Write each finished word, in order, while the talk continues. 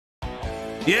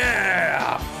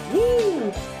Yeah!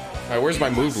 Woo! Alright, where's my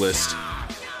move list?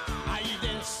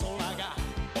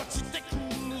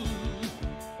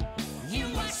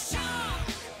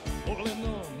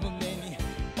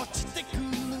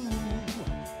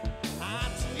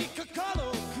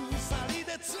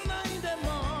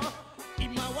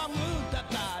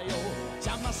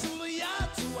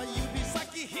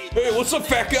 Hey, what's up,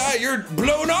 fat guy? You're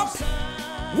blown up?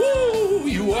 Woo!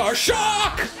 You are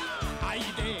shock!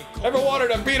 Ever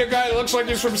wanted to beat a guy that looks like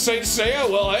he's from Saint Seiya?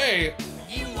 Well, hey.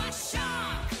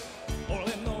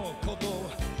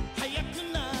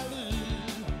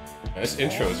 This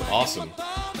intro is awesome.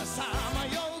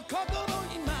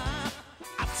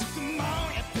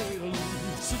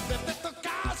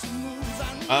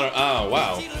 Oh,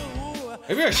 wow.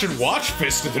 Maybe I should watch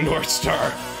Fist of the North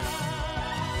Star.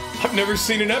 I've never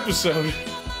seen an episode.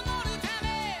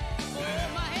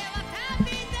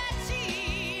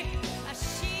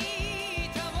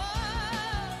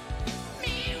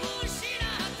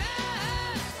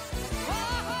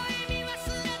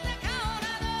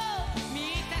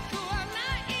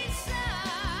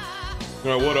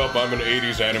 What up? I'm an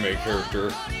 80s anime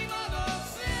character.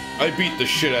 I beat the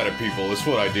shit out of people. That's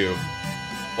what I do.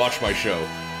 Watch my show.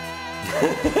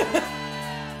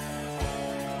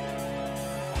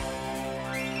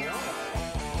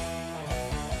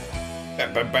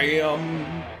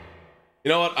 Bam! You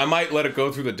know what? I might let it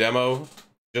go through the demo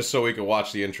just so we can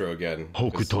watch the intro again.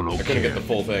 Hokuto No Ken. I couldn't get the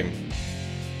full thing.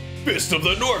 Fist of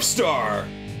the North Star!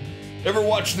 Ever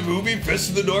watched the movie Fist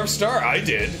of the North Star? I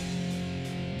did.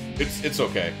 It's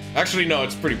okay. Actually, no,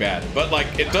 it's pretty bad. But,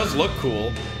 like, it does look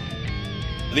cool.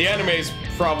 The anime's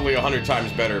probably 100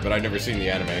 times better, but I've never seen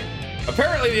the anime.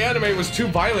 Apparently, the anime was too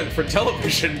violent for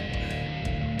television.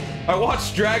 I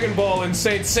watched Dragon Ball and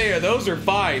Saint Seiya. Those are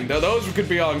fine. Those could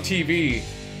be on TV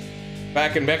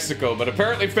back in Mexico. But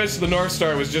apparently, Fist of the North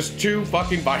Star was just too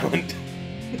fucking violent.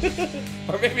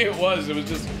 Or maybe it was. It was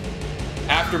just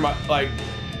after my, like,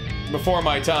 before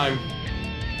my time.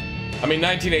 I mean,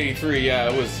 1983,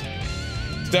 yeah, it's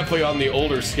definitely on the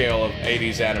older scale of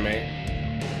 80s anime.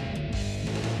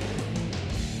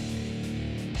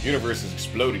 Universe is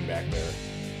exploding back there.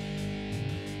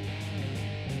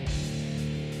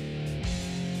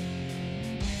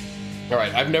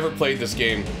 Alright, I've never played this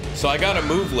game, so I got a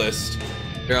move list.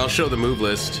 Here, I'll show the move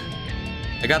list.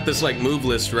 I got this, like, move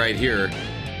list right here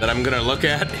that I'm gonna look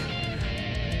at.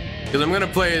 Because I'm gonna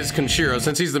play as Kenshiro.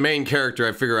 Since he's the main character,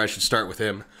 I figure I should start with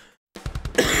him.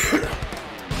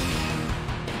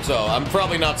 So, I'm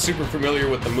probably not super familiar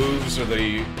with the moves or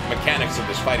the mechanics of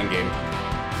this fighting game.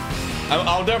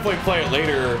 I'll definitely play it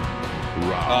later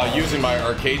using my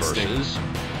arcade stick.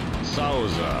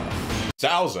 Sauza.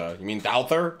 Sauza? You mean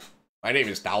Douther? My name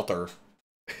is Douther.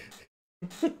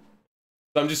 So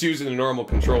I'm just using a normal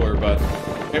controller, but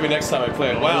maybe next time I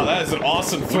play it. Wow, that is an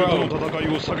awesome throw. What the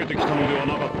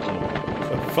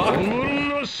fuck?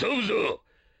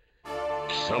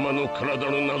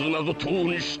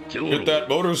 Get that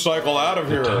motorcycle out of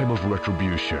here. The time of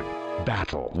retribution.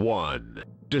 Battle 1.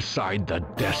 Decide the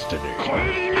destiny.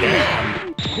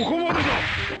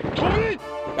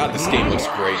 God, this game looks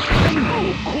great.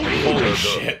 Holy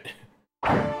shit.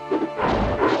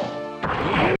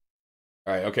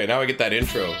 Alright, okay, now I get that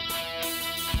intro.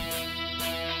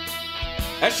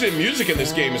 Actually, the music in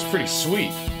this game is pretty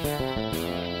sweet.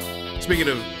 Speaking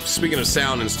of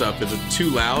sound and stuff, is it too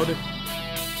loud?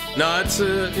 No, it's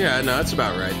yeah, no, it's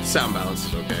about right. Sound balance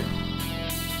is okay.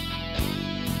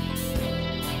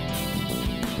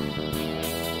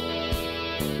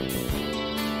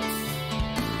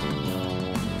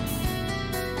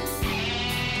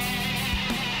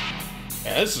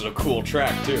 Yeah, this is a cool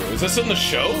track too. Is this in the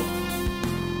show?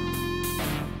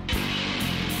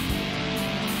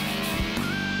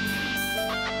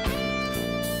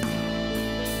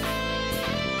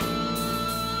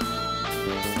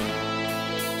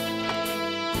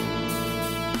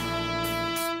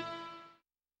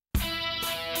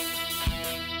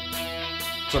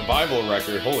 Survival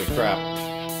record, holy crap.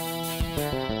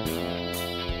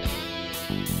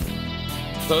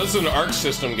 So this is an Arc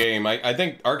System game. I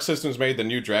think Arc Systems made the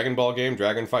new Dragon Ball game,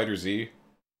 Dragon Fighter Z.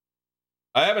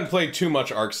 I haven't played too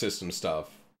much Arc System stuff.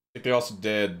 I think they also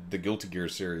did the Guilty Gear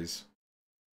series.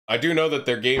 I do know that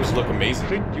their games look amazing.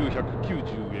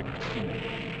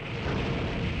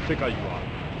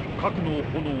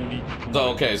 So,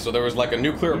 okay, so there was like a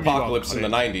nuclear apocalypse in the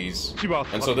 90s,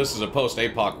 and so this is a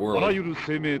post-APOC world.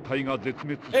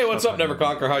 Hey, what's up, Never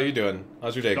Conquer? How you doing?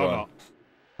 How's your day going?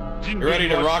 You ready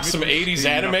to rock some 80s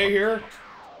anime here?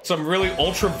 Some really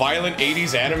ultra-violent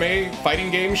 80s anime fighting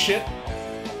game shit?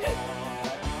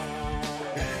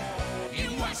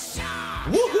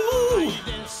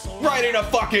 Woohoo! Riding a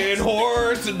fucking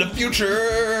horse in the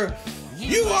future.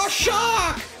 You are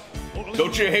shocked.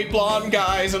 Don't you hate blonde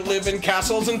guys that live in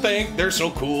castles and think they're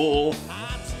so cool?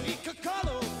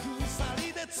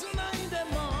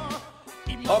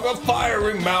 On a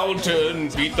fiery mountain,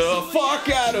 beat the fuck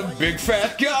out of big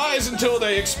fat guys until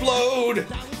they explode.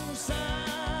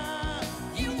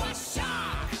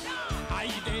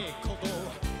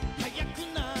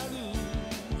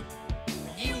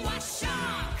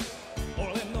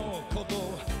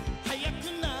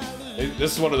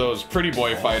 This is one of those pretty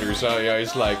boy fighters. Yeah,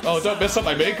 he's like, oh, don't mess up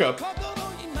my makeup.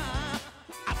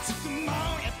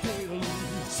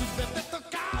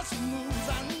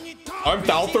 I'm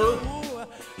Thalther.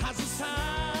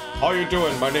 How you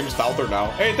doing? My name's Thalther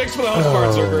now. Hey, thanks for the host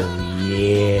card, Zerker.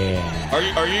 Yeah.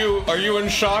 Are you in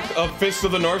shock of Fist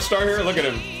of the North Star here? Look at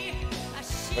him.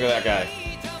 Look at that guy.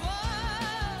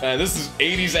 Man, this is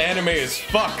 80s anime as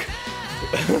fuck.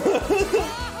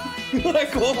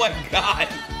 Like, oh my god.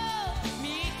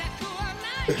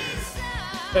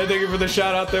 Hey, thank you for the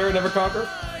shout out there, Never Conquer.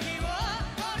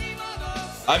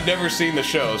 I've never seen the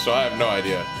show, so I have no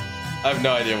idea. I have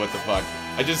no idea what the fuck.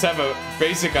 I just have a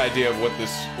basic idea of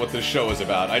what this show is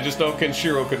about. I just know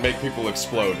Kenshiro can make people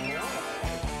explode.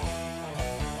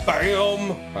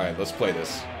 Bam! Alright, let's play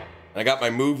this. I got my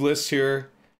move list here.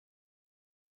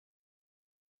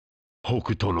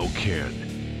 Hokuto no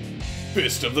Ken.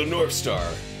 Fist of the North Star.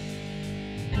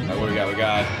 Alright, what do we got? We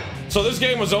got... So this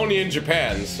game was only in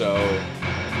Japan, so...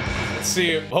 Let's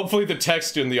see, hopefully the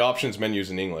text in the options menu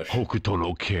is in English. Hokuto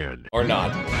no Ken. Or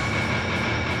not.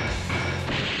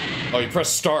 Oh, you press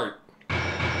start.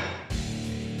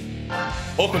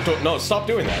 Hokuto... No, stop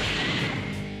doing that.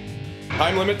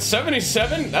 Time limit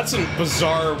 77? That's a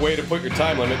bizarre way to put your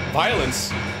time limit.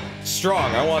 Violence.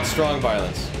 Strong. I want strong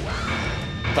violence.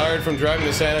 Tired from driving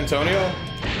to San Antonio?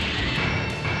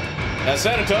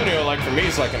 San Antonio, like for me,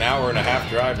 is like an hour and a half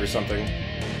drive or something.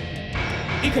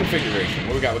 E-configuration.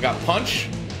 What we got? We got punch.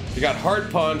 We got hard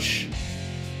punch.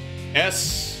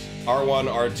 S, R1,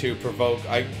 R2, provoke.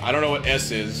 I don't know what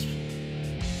S is.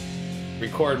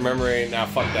 Record memory. Nah,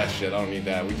 fuck that shit. I don't need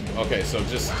that. Okay, so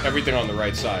just everything on the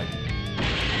right side.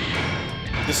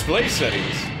 Display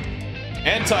settings.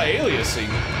 Anti-aliasing.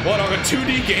 What, on a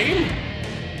 2D game?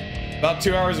 About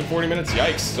 2 hours and 40 minutes.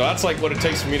 Yikes. So that's like what it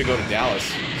takes for me to go to Dallas.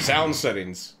 Sound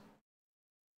settings.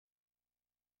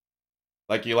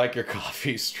 Like you like your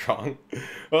coffee strong.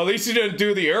 Well, at least you didn't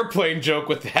do the airplane joke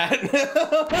with that.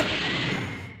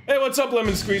 Hey, what's up,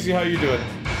 Lemon Squeezy? How you doing?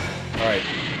 All right.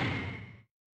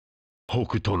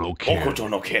 Hokuto no Ken. Hokuto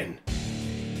no Ken.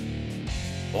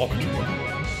 Hokuto no Ken.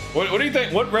 What do you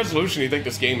think? What resolution do you think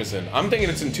this game is in? I'm thinking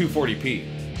it's in 240p.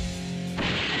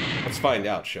 Let's find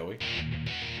out, shall we?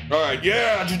 Alright,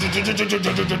 yeah! You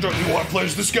wanna play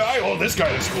as this guy? Oh, this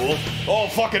guy looks cool. Oh,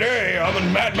 fucking A! I'm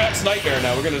in Mad Max Nightmare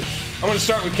now. I'm gonna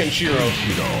start with Kenshiro.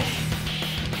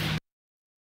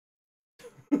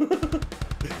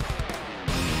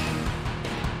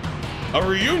 A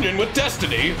reunion with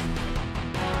Destiny?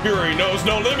 Fury knows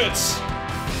no limits!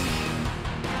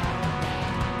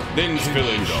 Nin's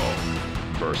Village.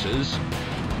 Versus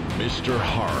Mr.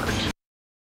 Hart.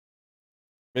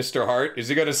 Mr. Hart? Is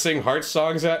he gonna sing Hart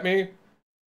songs at me?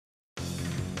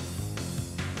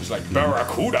 He's like,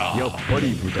 Barracuda!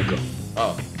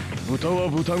 Oh.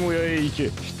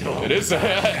 It is.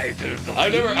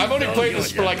 I've only played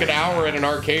this for like an hour at an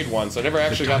arcade once. I never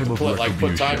actually got to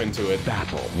put time into it.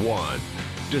 Battle 1.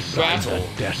 Decide the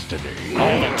destiny.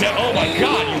 Oh my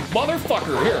god, you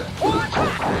motherfucker! Here.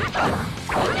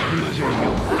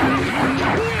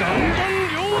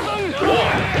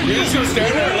 Oh, you're just gonna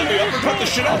stand there and let me uppercut the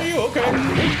shit out of you? Okay.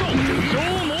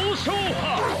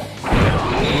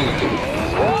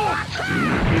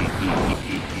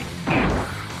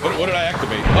 What did I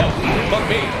activate? Oh, fuck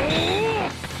me.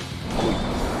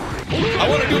 I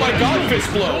want to do my God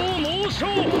Fist blow.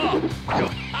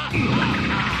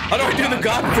 How do I do the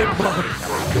God Fist blow?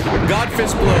 God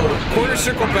Fist blow. Quarter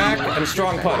circle back and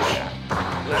strong punch.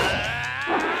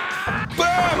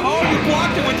 Bam! Oh, you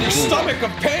blocked it with your stomach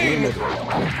of pain. Are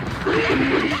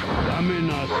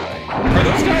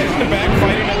those guys in the back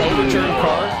fighting an overturned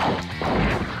car?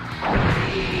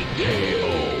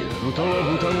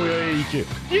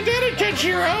 You did it,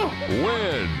 Kenshiro!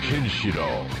 Win,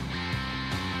 Kenshiro.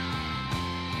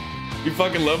 You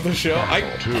fucking love the show? I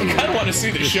kind of want to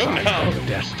see the show now.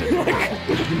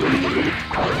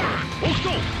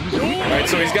 Alright,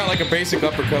 so he's got like a basic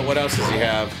uppercut. What else does he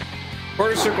have?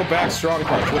 Quarter circle back, strong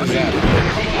punch. What is that?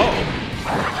 Oh!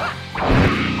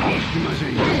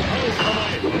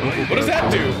 What does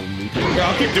that do? Yeah,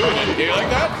 I'll keep doing it. You like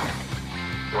that?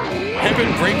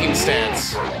 Heaven Breaking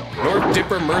Stance. North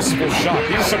Dipper Merciful Shock.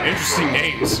 These are some interesting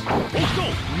names.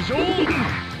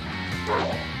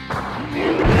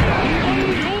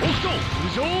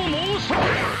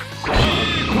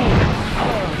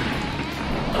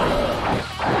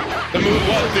 The movie,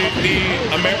 what?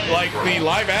 Like the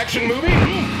live action movie?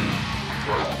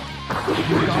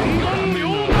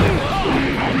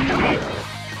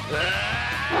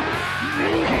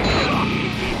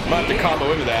 I'm about to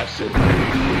combo into that.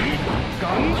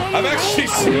 I've actually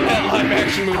seen that live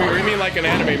action movie, or you mean like an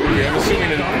anime movie? I'm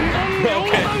assuming it.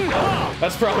 Okay.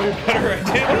 That's probably a better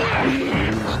idea.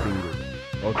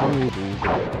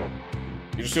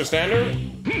 You just gonna stand there?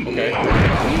 Okay.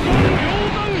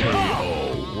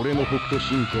 Alright,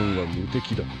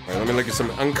 let me look at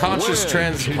some unconscious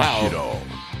trans. Wow.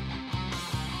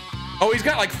 Oh, he's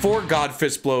got like 4 God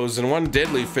Fist blows and 1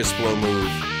 deadly fist blow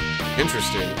move.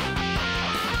 Interesting.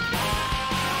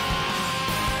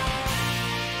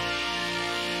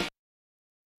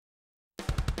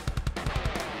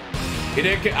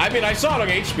 I mean, I saw it on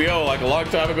HBO like a long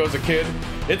time ago as a kid.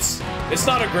 It's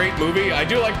not a great movie. I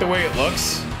do like the way it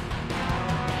looks.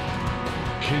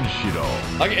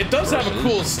 Like, it does have a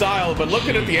cool style, but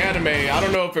looking at the anime, I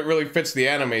don't know if it really fits the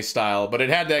anime style, but it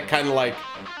had that kind of like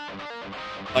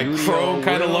Crow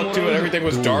kind of look to it. Everything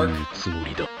was dark.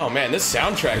 Oh man, this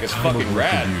soundtrack is fucking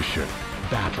rad.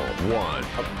 Battle 1.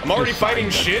 I'm already fighting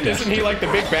Shin. Isn't he like the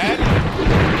big bad?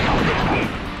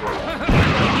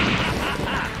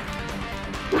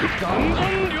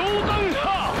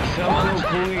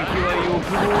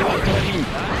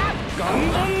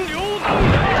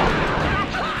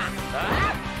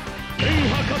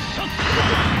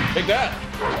 Take that.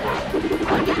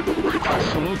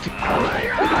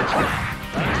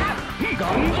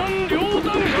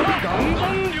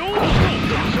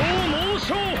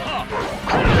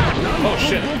 Oh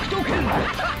shit.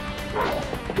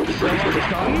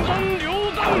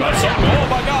 Oh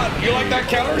my god, you like that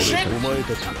counter shit? I'm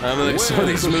like some of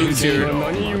these moves here.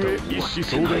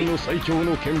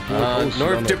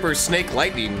 North Dipper Snake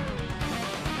Lightning.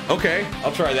 Okay,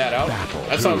 I'll try that out.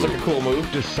 That sounds like a cool move.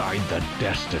 Decide the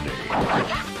destiny.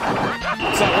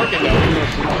 It's not working though.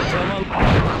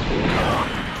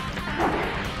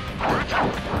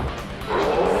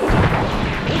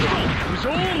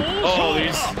 Oh,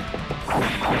 these.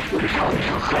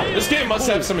 This game must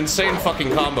have some insane fucking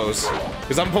combos.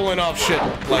 Because I'm pulling off shit,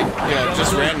 like, you know,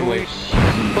 just randomly.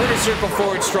 Burger circle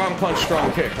forward, strong punch,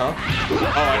 strong kick, huh?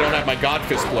 Oh, I don't have my God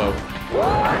Fist blow.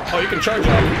 Oh, you can charge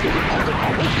up.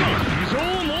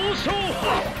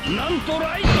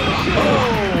 Oh!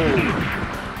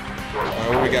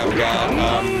 What we got? We got,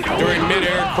 during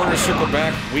mid-air, quarter circle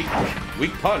back,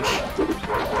 weak punch.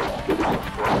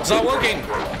 It's not working!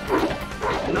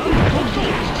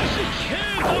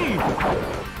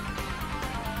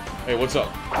 Hey, what's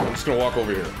up? I'm just gonna walk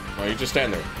over here. Oh, you just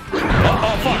stand there.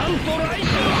 Oh, fuck!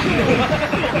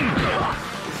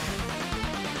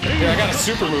 Here, I got a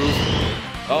super move.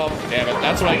 Oh, damn it.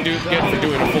 That's what I get for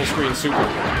doing a full screen super.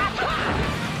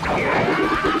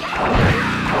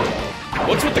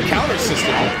 What's with the counter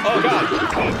system? Oh, God.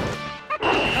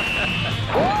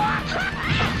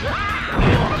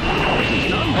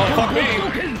 Oh, fuck me.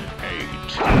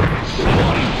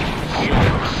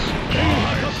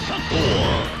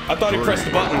 I thought he pressed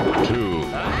the button.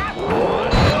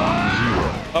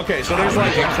 Okay, so there's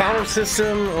like a counter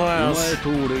system. What else?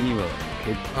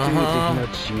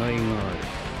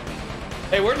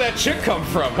 Hey, where'd that chick come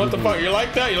from? What the fuck? You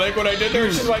like that? You like what I did there?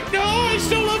 She's like, no, I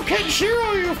still love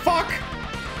Kenshiro, you fuck.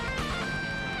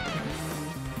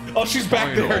 Oh, she's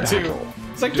back there too.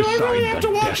 It's like, do I really have to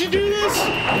watch you do this?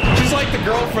 She's like the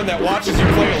girlfriend that watches you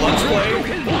play a Let's Play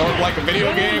or like a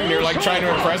video game and you're like trying to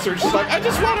impress her. She's like, I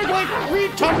just want to like read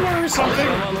Tumblr or something.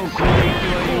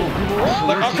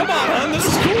 Like, oh, come on, hon, this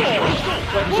is cool.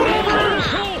 Like, whatever.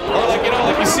 Or like, you know,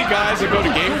 like you see guys that go to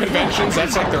game conventions,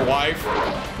 that's like their wife,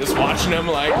 just watching them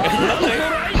like, like,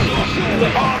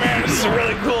 oh man, this is a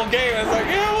really cool game. It's like,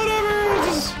 yeah, whatever,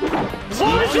 just, as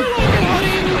long as you like it,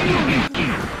 honey.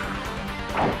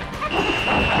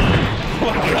 Oh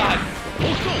my god.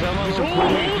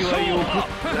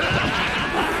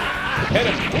 Hit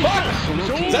him. Fuck!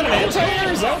 Is that an anti-air?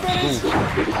 Is that what that is?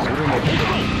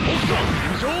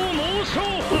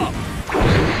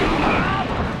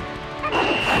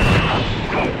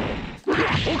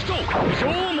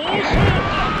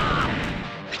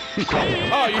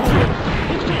 Oh, you threw it.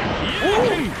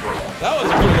 That was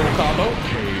a good little combo.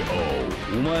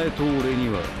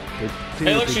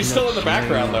 Hey, look, she's still in the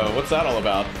background, though. What's that all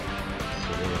about?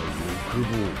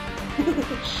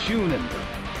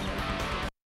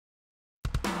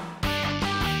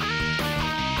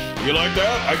 You like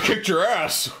that? I kicked your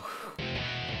ass.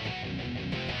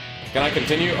 Can I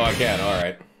continue? Oh, I can.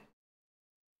 Alright.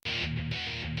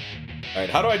 Alright,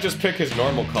 how do I just pick his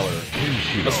normal color?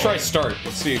 Let's try start.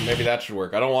 Let's see, maybe that should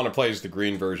work. I don't want to play as the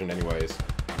green version anyways.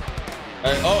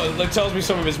 Alright, oh, it tells me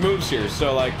some of his moves here.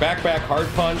 So, like, back, hard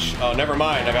punch. Oh, never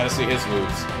mind. I gotta see his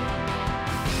moves.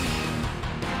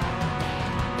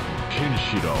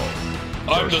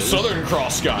 I'm the Southern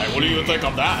Cross guy. What do you think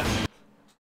of that?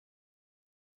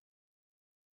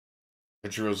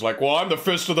 Ichiro's like, well, I'm the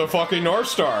fist of the fucking North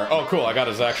Star. Oh, cool. I got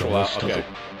his actual out. Okay.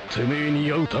 My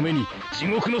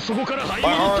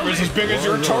arm is as big as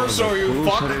your torso, you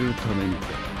fuck.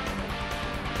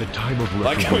 The time of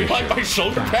like, can we like my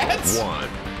shoulder pads?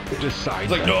 It's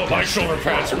like, no, my shoulder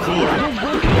pads are cooler.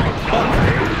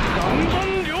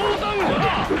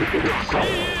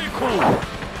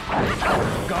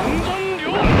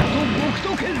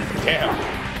 Damn.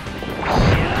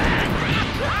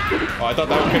 Oh, I thought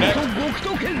that would connect.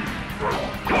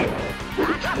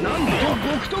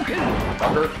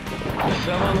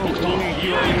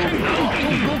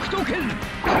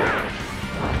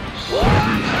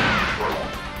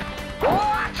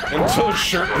 Until his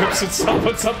shirt rips itself.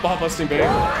 What's up, Bob Busting Babe?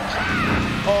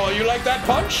 Oh, you like that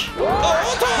punch?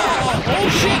 Oh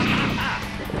shit!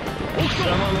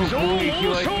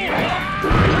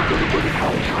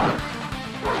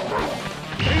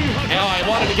 Hell, I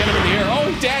wanted to get him in the air. Oh,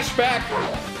 he dashed back.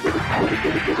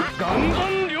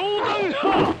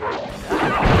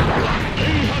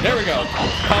 There we go.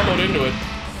 Comboed into it.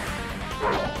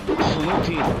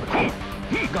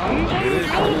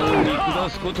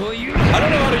 I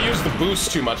don't know how to use the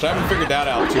boost too much. I haven't figured that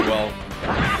out too well.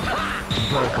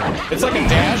 It's like a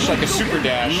dash, like a super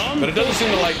dash, but it doesn't seem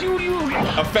to like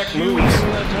affect moves.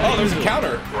 Oh, there's a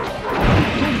counter.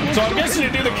 So I'm guessing to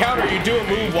do the counter, you do a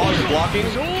move while you're blocking.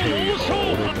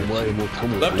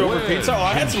 Leftover pizza? Oh,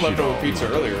 I had some leftover pizza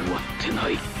earlier.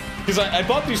 Because I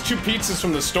bought these 2 pizzas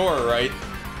from the store, right?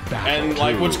 And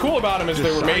like, what's cool about them is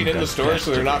they were made in the store,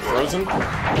 so they're not frozen. So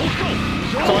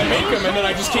I make them, and then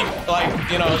I just keep, like,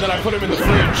 you know, then I put them in the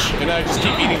fridge, and then I just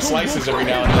keep eating slices every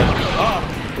now and then. Oh.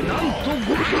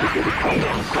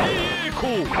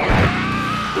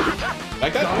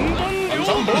 Like that?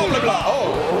 Some blah blah blah.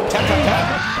 Oh, tap tap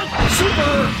tap.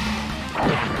 Super.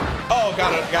 Oh,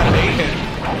 got an 8 hit.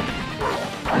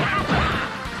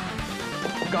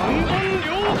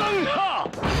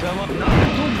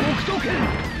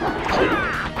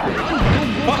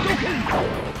 Fuck.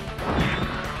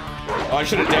 Oh, I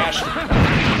should have dashed.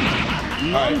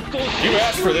 Alright, you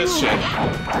asked for this shit.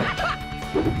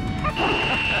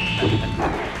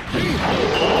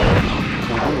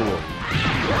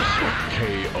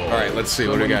 Alright, let's see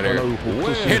what we got here.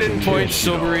 Hidden point,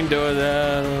 sobering door,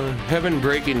 the heaven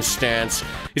breaking stance.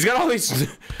 He's got all these.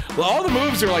 Well, all the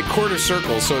moves are like quarter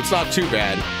circles, so it's not too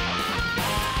bad.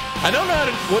 I don't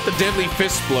know what the deadly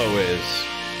fist blow is.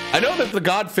 I know that the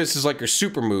God Fist is like your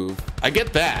super move. I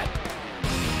get that.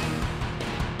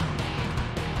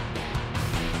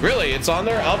 Really, it's on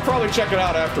there? I'll probably check it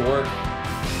out after work.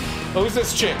 Oh, who's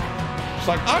this chick? She's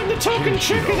like, I'm the token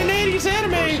chick in an 80s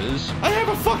anime! I have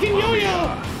a fucking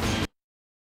yo-yo!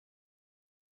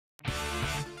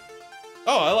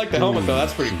 Oh, I like the helmet though,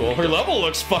 that's pretty cool. Her level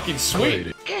looks fucking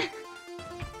sweet.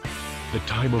 The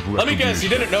time of Let me guess, you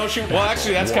didn't know she... Well,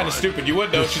 actually, that's kind of stupid. You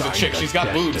would know she's a chick. She's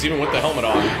got boobs, even with the helmet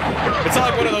on. It's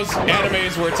not like one of those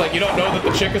animes where it's like, you don't know that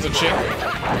the chick is a chick.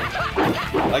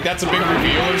 Like, that's a big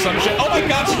reveal or some shit. Oh my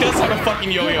god, she does have a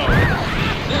fucking yo-yo.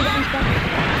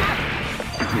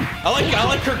 I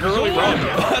like her girly run.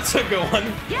 That's a good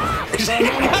one.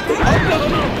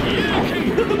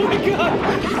 Oh my god.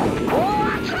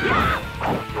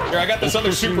 Here, I got this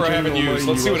other super I haven't used.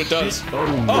 Let's see what it does.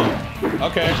 Oh,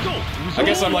 okay. I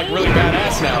guess I'm like really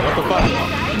badass now. What the fuck?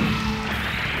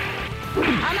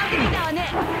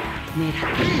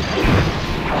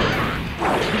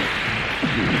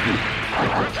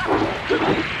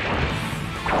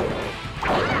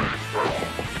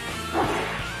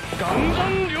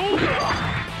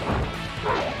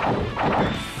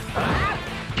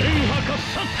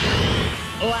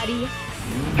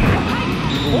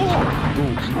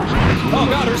 Oh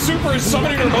god, her super is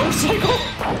summoning her motorcycle?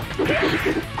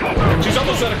 She's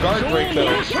almost at a guard break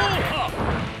though.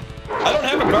 I don't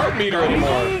have a guard meter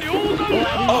anymore.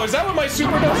 Oh, is that what my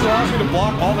super does? It allows me to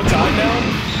block all the time now?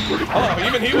 Oh,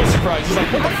 even he was surprised. He's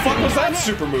like, what the fuck was that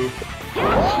super move?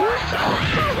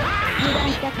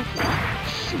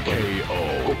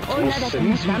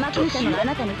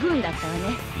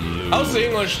 How's the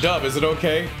English dub? Is it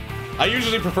okay? I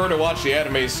usually prefer to watch the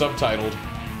anime subtitled.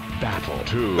 Battle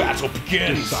 2. Battle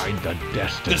begins. Decide the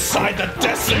destiny. Decide the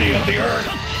destiny of the Earth.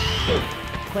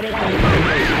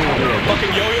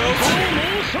 Fucking yo-yos.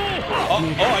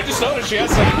 Oh, I just noticed she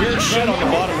has like weird shit on the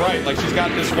bottom right. Like she's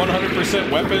got this 100%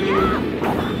 weapon,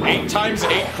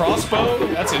 8x8 crossbow.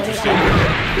 That's interesting.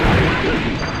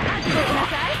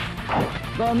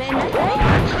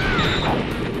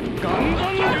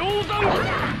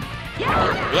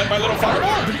 You like my little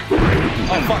fireball?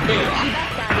 Oh, fuck me.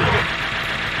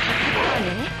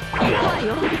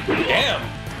 Damn.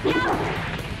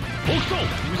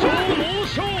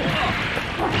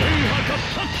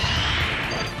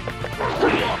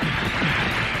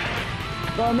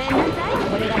 But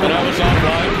I was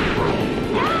offline.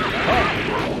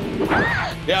 Oh.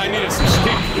 Yeah, I needed some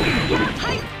sleep.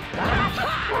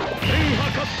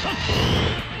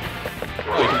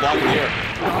 Oh, you can block in the air.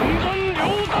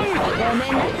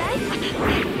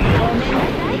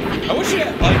 I wish he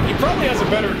had, like, he probably has a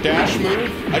better dash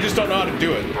move. I just don't know how to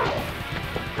do it.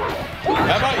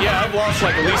 How about, yeah, I've lost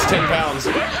like at least 10 pounds.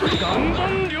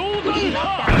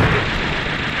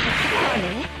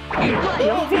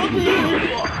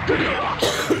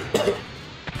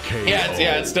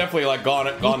 Yeah, it's definitely like gone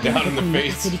down in the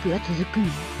face. All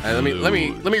right, let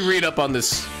me read up on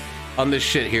this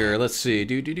shit here. Let's see.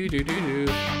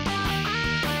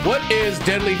 What is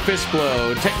deadly fist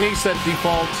blow? Techniques that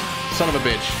default. Son of a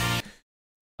bitch.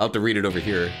 I'll have to read it over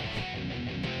here.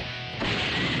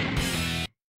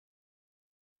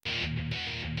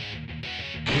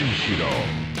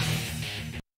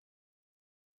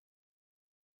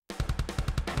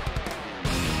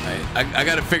 I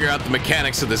gotta figure out the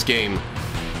mechanics of this game.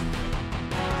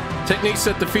 Techniques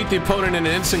that defeat the opponent in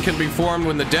an instant can be formed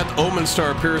when the Death Omen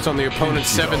star appears on the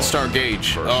opponent's 7-star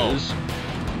gauge. Oh.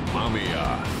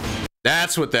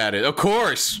 That's what that is. Of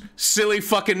course! Silly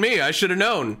fucking me, I should have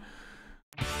known.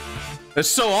 It's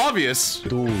so obvious.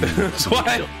 That's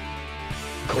why.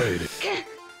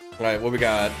 Alright, what we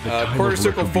got? Quarter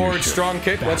circle forward, strong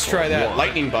kick. Let's try that.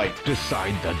 Lightning bite.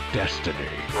 Decide the destiny.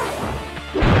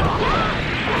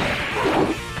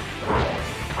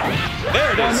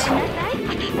 There it is!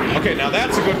 Okay, now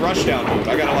that's a good rushdown move.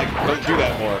 I gotta, like, do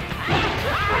that more.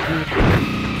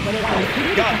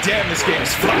 God damn, this game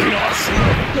is fucking awesome!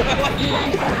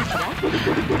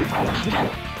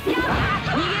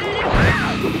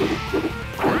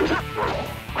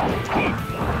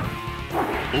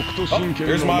 Oh,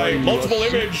 here's my multiple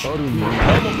image.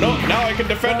 No, now I can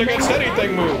defend against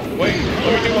anything move. Wait,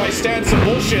 let me do my stance of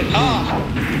bullshit. Ah!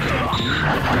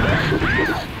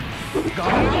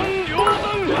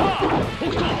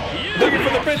 Looking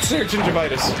for the bit here,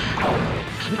 gingivitis.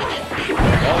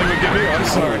 All he would give you, I'm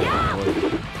sorry.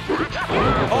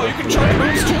 Oh, you can try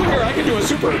moves too? Here, I can do a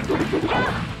super.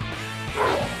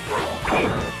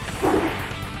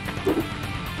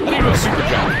 I need to do a super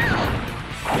jump.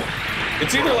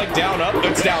 It's either like down up,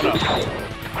 it's down up.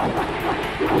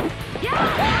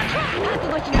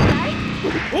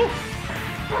 Woo.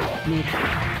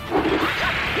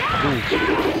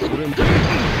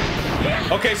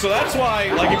 Okay, so that's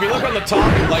why, like, if you look on the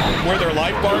top, like, where their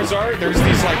life bars are, there's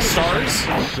these, like, stars.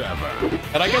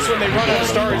 And I guess when they run out of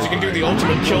stars, you can do the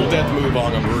ultimate kill death move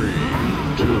on them. 3,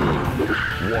 2,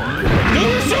 1. Do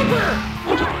the super!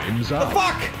 Time's The up.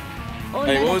 fuck?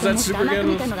 Hey, what was that super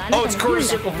again? Oh, it's quarter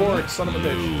circle forward, son of a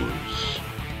bitch.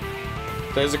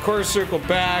 There's a quarter circle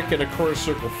back and a quarter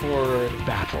circle forward.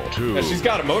 Battle 2. Yeah, she's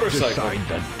got a motorcycle. Decide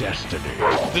the destiny.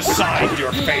 Decide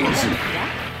your fate.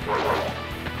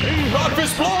 Rod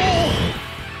fist blow!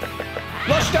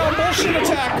 Flush down bullshit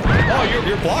attack! Oh,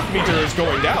 your block meter is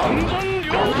going down.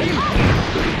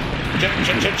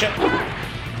 Chip.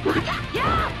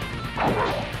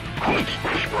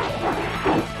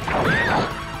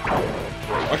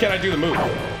 Why can't I do the move?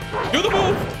 Do the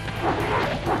move!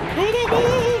 Do the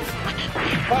move!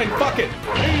 Fine, fuck it.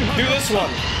 Do this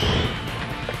one.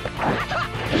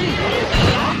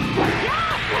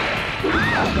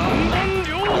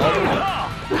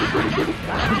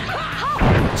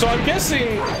 So I'm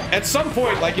guessing at some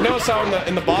point, like, you notice how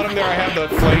in the bottom there I have the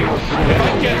flame. If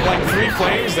I get like 3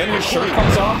 flames, then his shirt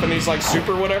comes off and he's like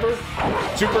super whatever,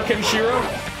 super Kenshiro.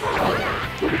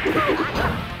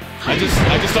 I just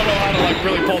don't know how to like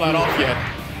really pull that off yet.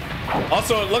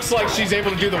 Also, it looks like she's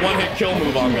able to do the one-hit kill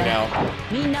move on me now.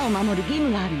 You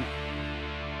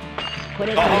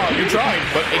tried,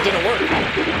 but it didn't work.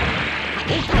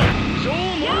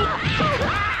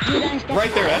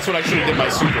 Right there, that's when I should have did my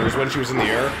supers, when she was in the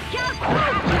air.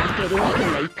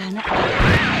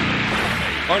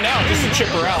 Or now, just to chip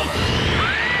her out.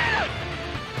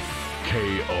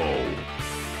 KO.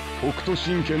 I'm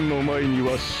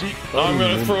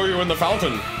gonna throw you in the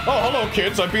fountain. Oh, hello,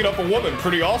 kids. I beat up a woman.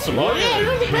 Pretty awesome. Oh, yeah,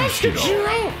 you're the best,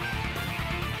 Kenshiro.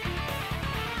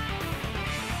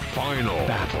 Final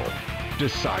battle.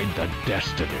 Decide the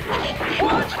destiny.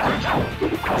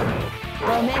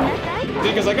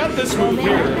 Because I got this move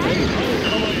here,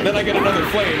 then I get another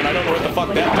flame, and I don't know what the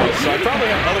fuck that does. So I probably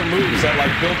have other moves that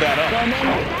like build that up.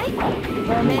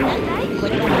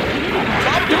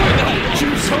 Stop doing that,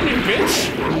 you son of a bitch!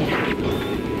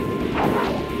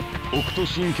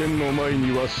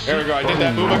 There we go, I did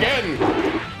that move again!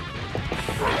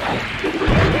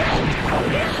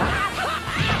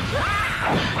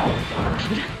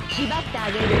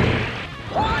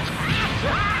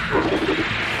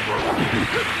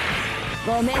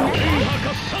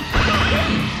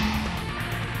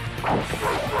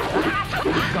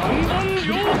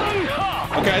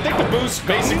 Okay, I think the boost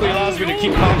basically allows me to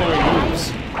keep comboing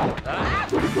moves.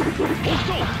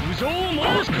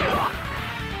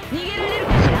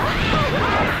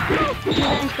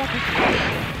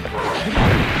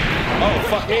 Oh,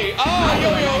 fuck me. Oh,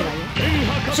 yo-yo!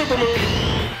 Super move!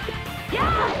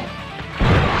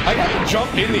 I can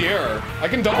jump in the air. I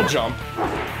can double jump.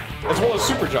 As well as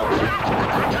super jump.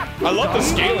 I love the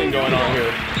scaling going on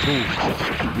here.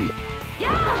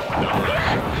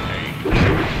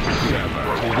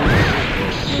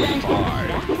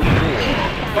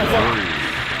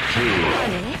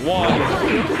 1.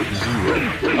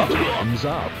 Thumbs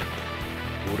up.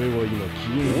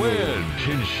 Win,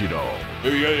 Kenshiro.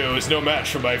 Yo-yo is no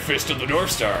match for my Fist of the North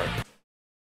Star.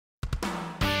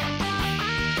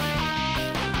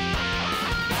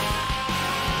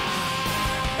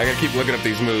 I gotta keep looking up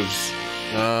these moves.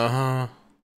 Uh-huh.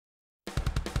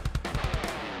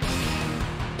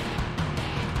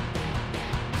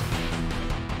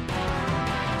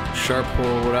 Sharp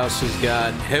pull, what else he's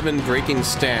got? Heaven breaking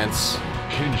stance.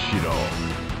 Kenshiro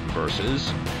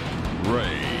versus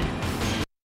Ray.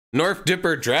 North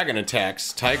Dipper dragon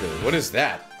attacks. Tiger, what is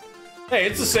that? Hey,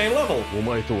 it's the same level.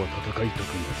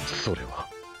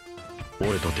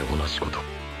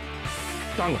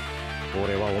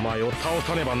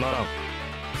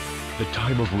 The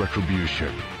time of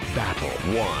retribution. Battle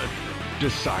 1.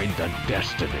 Decide the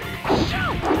destiny.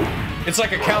 It's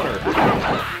like a counter.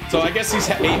 So I guess he's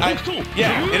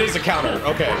yeah, it is a counter.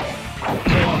 Okay.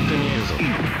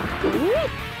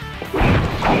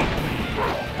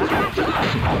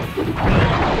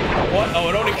 What? Oh,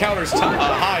 it only counters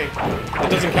high. It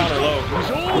doesn't counter low.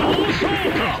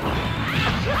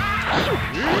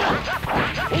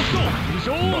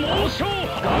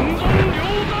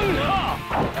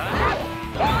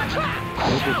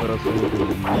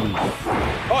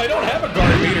 Oh, I don't have a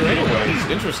guard meter anyways.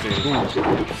 Interesting.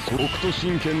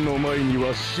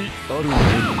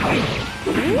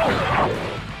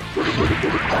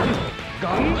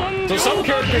 So some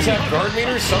characters have guard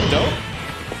meters, some don't?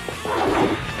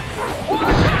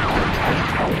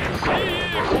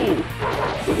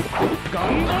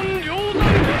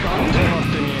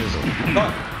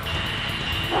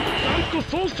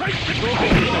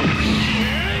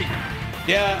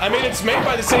 Yeah, I mean, it's made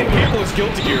by the same people as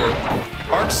Guilty Gear.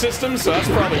 Arc Systems, so that's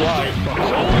probably why.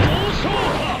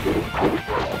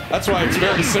 That's why it's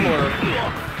very similar.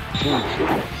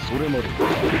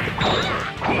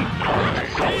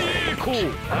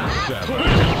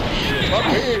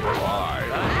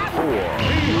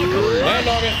 Land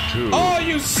on it. Oh,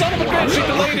 you son of a bitch, he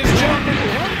delayed his jump.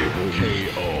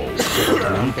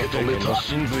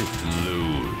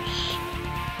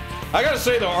 I gotta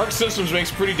say though, Arc Systems makes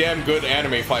pretty damn good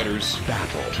anime fighters.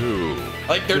 Battle 2.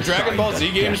 Like their Dragon Ball Z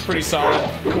game is pretty solid.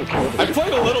 I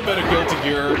played a little bit of Guilty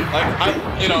Gear.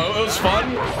 Like you know, it was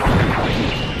fun.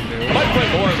 I might play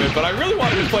more of it, but I really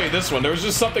wanted to play this one. There was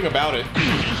just something about it.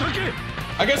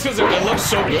 I guess because it looks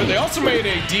so good. They also made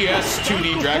a DS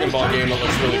 2D Dragon Ball game that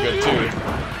looks really good too.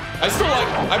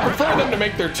 I prefer them to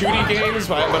make their 2D games,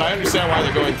 but I understand why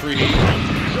they're going 3D.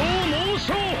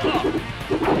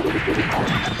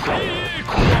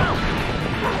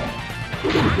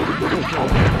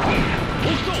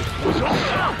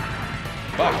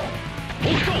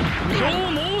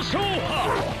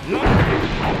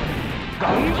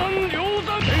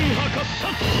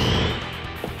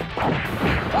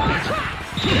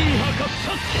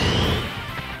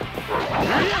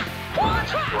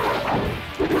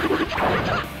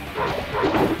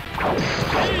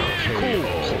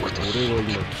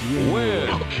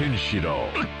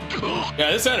 Fuck.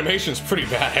 Yeah, this animation's pretty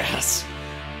badass.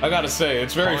 I gotta say,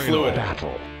 it's very fluid.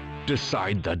 Battle.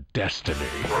 Decide the destiny.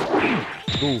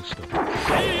 Yeah,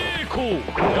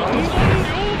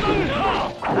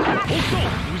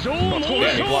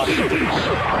 he blocked it.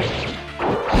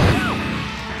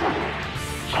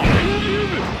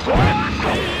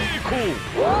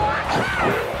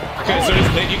 Okay, so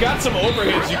you got some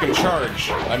overheads you can charge,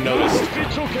 I've noticed.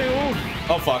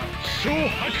 Oh, fuck.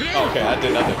 Oh, okay, that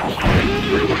did nothing.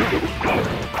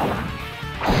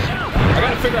 I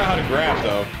gotta figure out how to grab,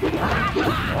 though.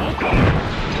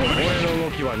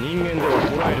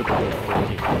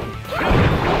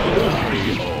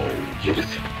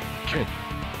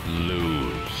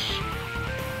 Lose.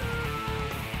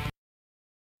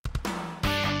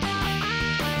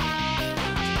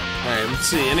 Alright, let's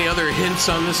see. Any other hints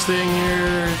on this thing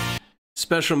here?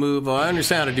 Special move. Oh, I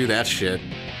understand how to do that shit.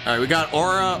 Alright, we got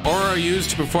aura. Aura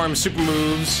used to perform super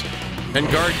moves and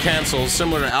guard cancels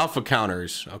similar to alpha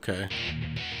counters. Okay.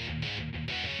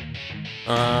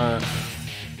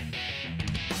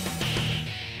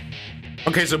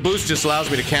 Okay, so boost just allows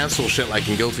me to cancel shit like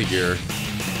in Guilty Gear.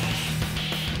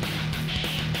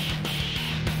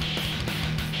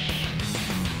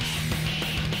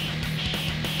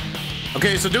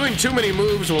 Okay, so doing too many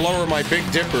moves will lower my Big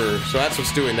Dipper, so that's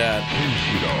what's doing that.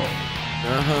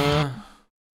 Uh-huh.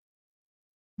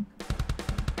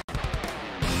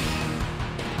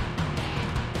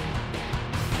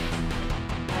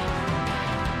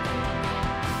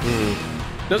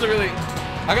 Doesn't really...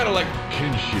 I gotta, like,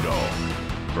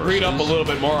 read up a little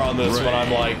bit more on this when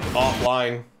I'm, like,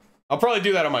 offline. I'll probably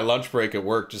do that on my lunch break at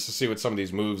work, just to see what some of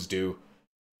these moves do.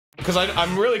 Because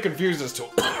I'm really confused as to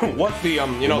what the,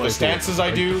 you know, the stances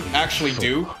I do actually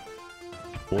do.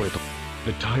 The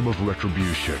time of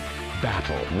retribution.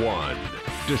 Battle 1.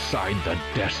 Decide the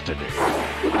destiny.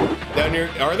 Down here,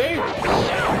 are they?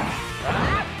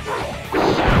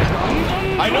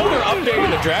 I know they're updating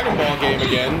the Dragon Ball game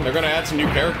again. They're gonna add some new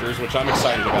characters, which I'm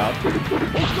excited about.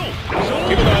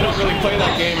 Even though I don't really play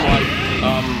that game, like,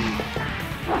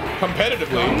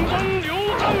 competitively.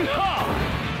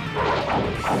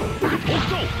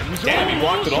 Damn, he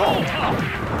walked it all.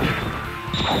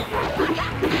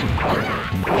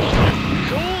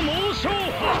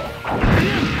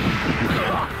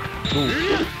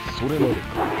 What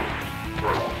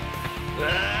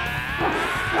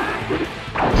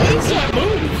is that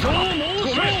move?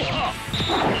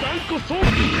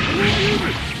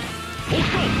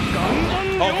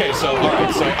 Okay, so,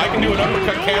 alright, so I can do an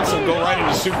uppercut cancel, go right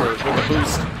into super with a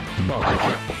boost.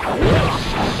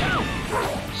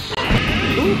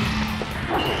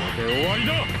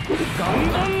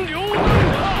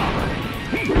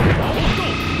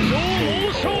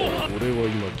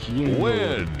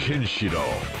 Win, Kenshiro.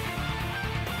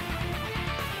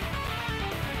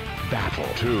 Battle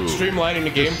 2. Streamlining the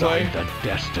gameplay. Decide the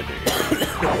destiny.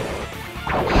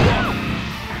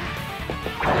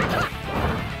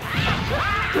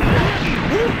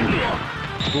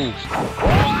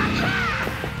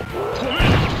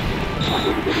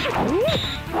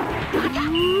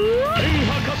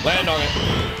 Land on it.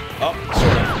 Oh,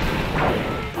 sort of.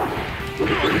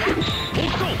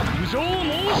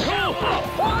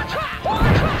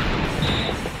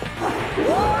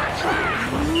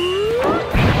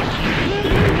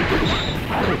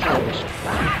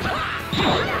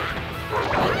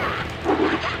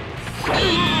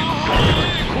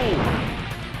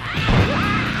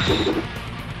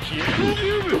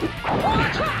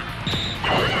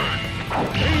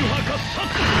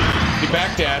 He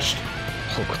backdashed.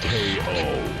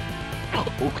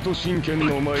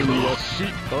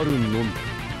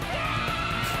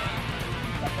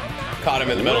 Caught him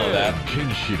in the middle of that.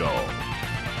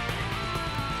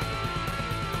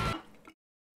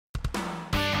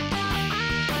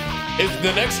 Is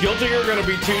the next Guilty Gear gonna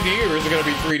be 2D or is it gonna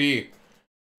be 3D?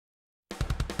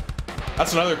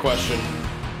 That's another question.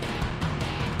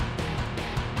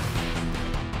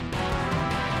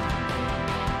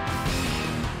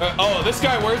 Oh, this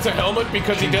guy wears a helmet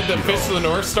because he did the Fist of the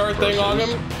North Star thing on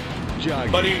him.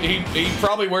 But he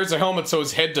probably wears a helmet so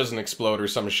his head doesn't explode or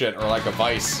some shit, or like a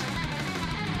vice.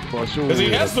 Because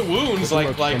he has the wounds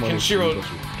like Kenshiro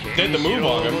did the move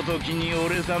on him.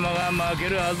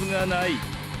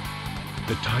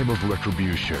 The time of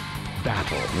retribution.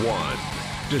 Battle 1.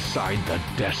 Decide the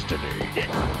destiny.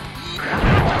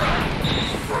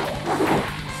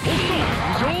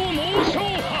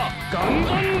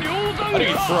 How do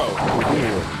you throw?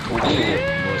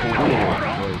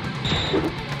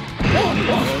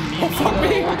 Oh, fuck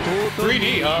me!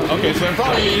 3D, huh? Okay, so they're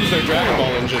probably gonna use their Dragon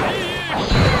Ball engine.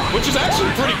 Which is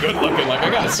actually pretty good looking, like, I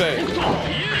gotta say.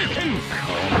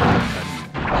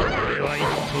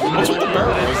 What's with the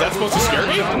barrel? Is that supposed to scare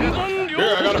me?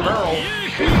 Here, I got a barrel.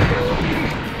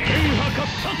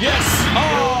 Yes!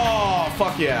 Oh,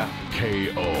 fuck yeah.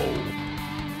 KO.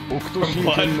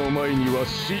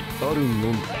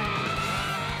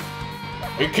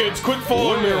 Hey kids, quit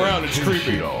following me around, it's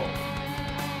creepy.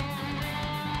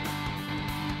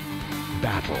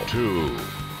 Battle 2.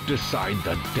 Decide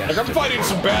the destiny. Like, I'm fighting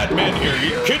some bad men here.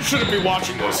 You kids shouldn't be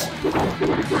watching this.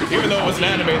 Even though it was an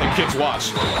anime that kids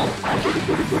watched.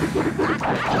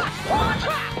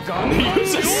 He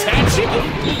uses a statue?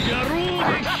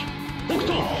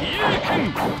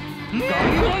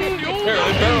 Here,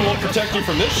 the barrel won't protect you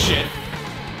from this shit.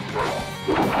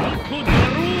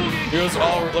 Heroes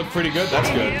all look pretty good. That's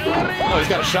good. Oh, he's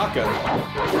got a shotgun.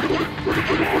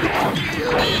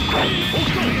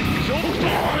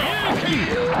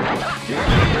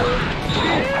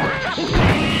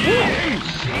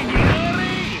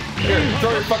 Here,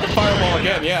 throw your fucking fireball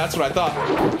again. Yeah, that's what I thought.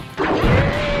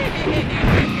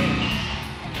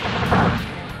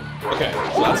 Okay,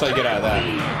 so that's how you get out of that.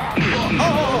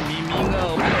 Oh!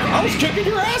 I was kicking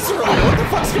your ass earlier. What the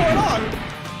fuck's going on?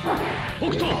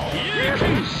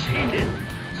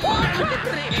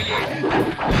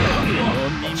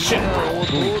 Shit.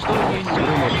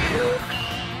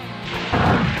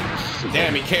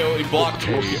 Damn, he KO'd, he blocked,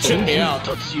 shit me out.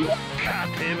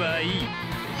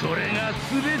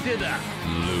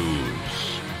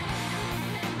 Lose.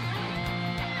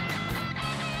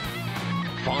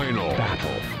 Final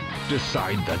battle.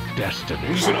 Decide the destiny.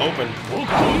 I'm just gonna open.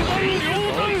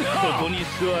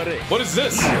 What is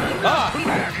this? Ah!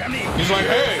 He's like,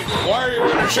 hey, why are you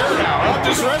in a chair now? I'm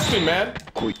just resting, man.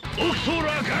 Look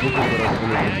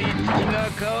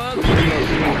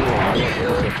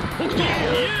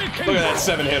at that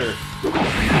 7-hitter.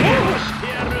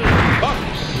 Oh.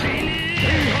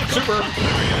 Super.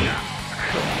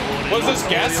 What is this,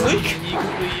 gas leak?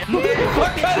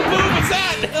 What kind of move is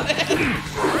that?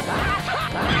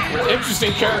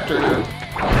 Interesting character here.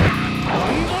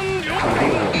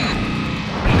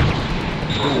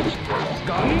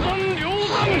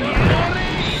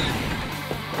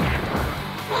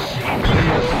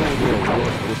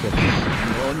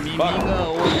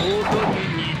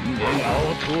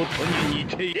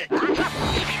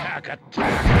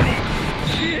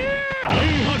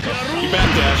 He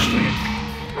backdashed.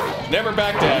 Never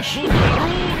backdash.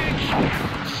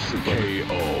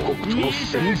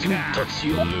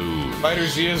 Fighter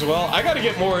Z as well. I gotta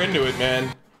get more into it,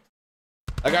 man.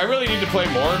 Like, I really need to play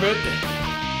more of it.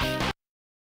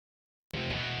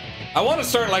 I want to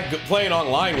start, like, playing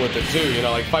online with it, too. You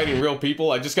know, like, fighting real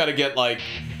people. I just gotta get, like...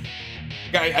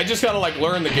 I just gotta, like,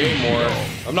 learn the game more.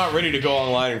 I'm not ready to go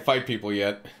online and fight people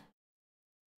yet.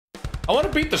 I want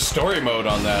to beat the story mode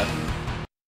on that.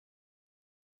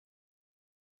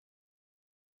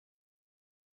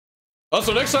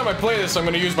 Also, next time I play this, I'm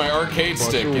gonna use my arcade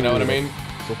stick, you know what I mean?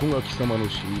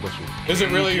 Is it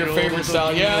really your favorite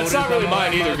style? Yeah, it's not really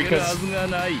mine either, because...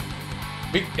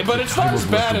 But it's not as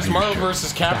bad as Marvel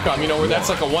vs. Capcom, you know, where that's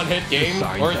like a one-hit game,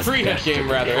 or a three-hit game,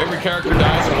 rather. Every character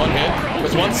dies in one hit,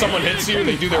 because once someone hits you,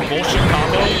 they do their bullshit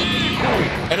combo.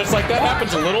 And it's like, that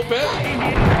happens a little bit in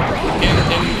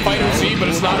Fighter Z, but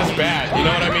it's not as bad, you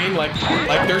know what I mean? Like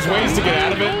there's ways to get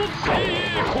out of it.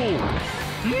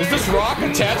 Is this rock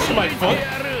attached to my foot?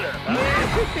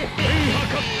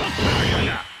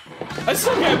 I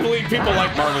still can't believe people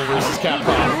like Marvel vs.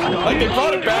 Capcom. Like, they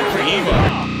brought it back for EVA.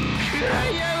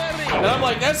 And I'm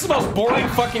like, that's the most boring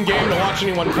fucking game to watch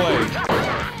anyone play.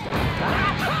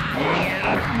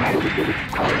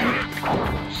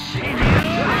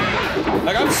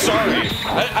 Like, I'm sorry.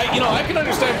 You know, I can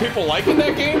understand people liking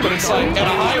that game, but it's like, at a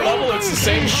high level, it's the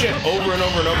same shit over and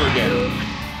over and over again.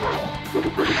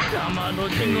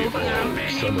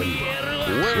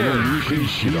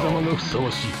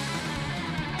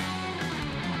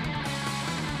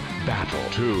 Battle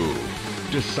 2.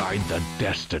 Decide the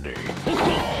destiny.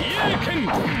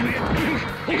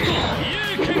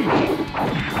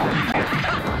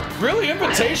 Really?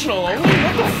 Invitational only?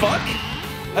 What the fuck?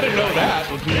 I didn't know that.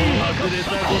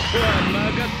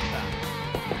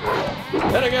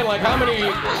 Then again, like how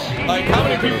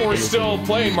many people were still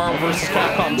playing Marvel vs.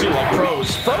 Capcom 2, like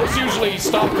pros? Pros usually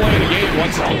stop playing a game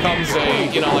once it becomes a,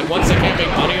 you know, like once they can't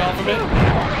make money off of it.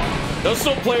 They'll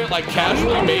still play it like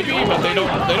casually, maybe, but they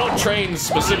don't train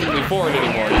specifically for it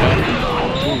anymore, you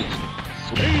know?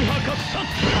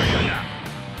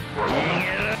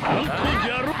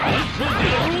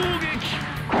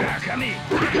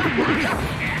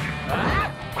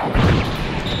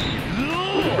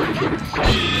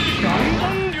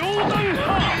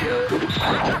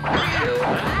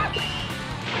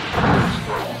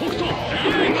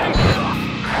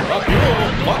 Fuck you!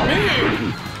 Fuck me!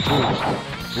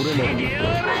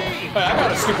 Hey, I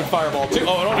got a stupid fireball too.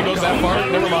 Oh, it only goes that far?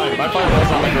 Never mind. My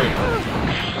fireball's not that great.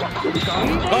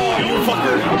 Oh, you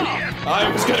fucker!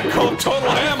 I was gonna go total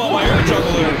ham on my air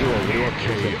juggler.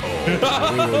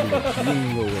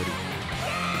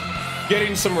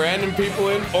 getting some random people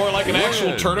in, or like an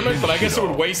actual tournament, but I guess it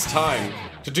would waste time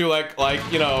to do like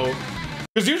you know,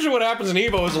 because usually what happens in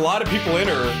Evo is a lot of people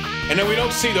enter, and then we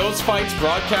don't see those fights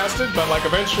broadcasted, but like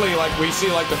eventually like we see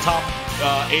like the top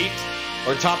 8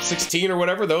 or top 16 or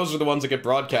whatever, those are the ones that get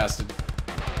broadcasted.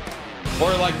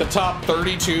 Or like the top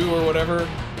 32 or whatever.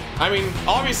 I mean,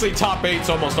 obviously top 8's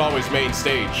almost always main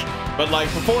stage. But like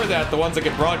before that, the ones that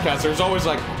get broadcast, there's always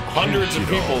like hundreds of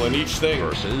people in each thing.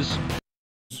 Versus.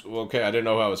 Okay, I didn't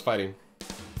know who I was fighting.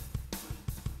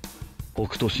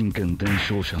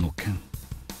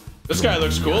 This guy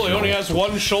looks cool. He only has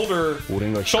one shoulder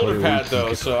pad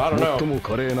though, so I don't know.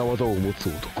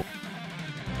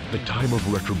 The time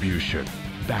of retribution.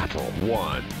 Battle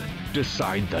 1.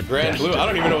 Decide the Grand Blue. I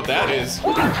don't even know what that is.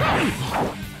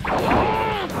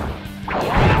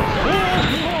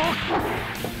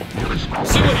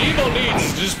 See, what Evo needs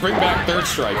is to just bring back Third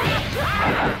Strike.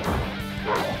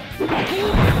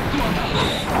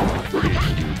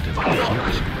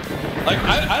 Like,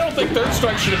 I don't think Third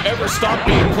Strike should have ever stopped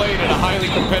being played at a highly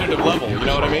competitive level, you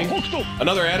know what I mean?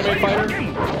 Another anime fighter?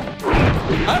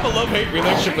 I have a love-hate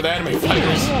relationship with anime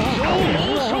fighters.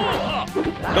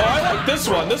 No, I like this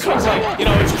one. This one's like, you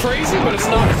know, it's crazy, but it's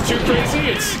not too crazy.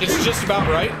 It's just about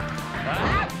right.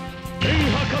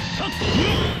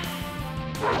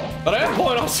 But I am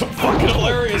pulling off some fucking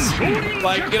hilarious,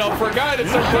 like, you know, for a guy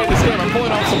that's never played this game, I'm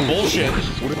pulling off some bullshit.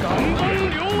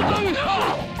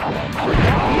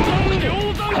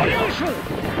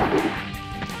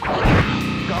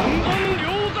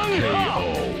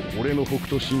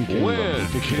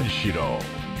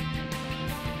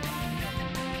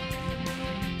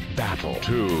 Battle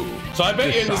 2. So I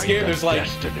bet you in this game there's like,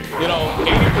 you know,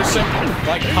 80%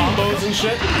 like combos and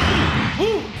shit.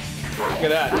 Woo! Look at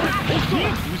that.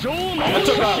 That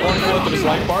took out 1/4 of his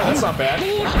life bar. That's not bad.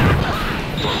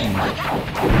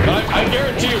 But I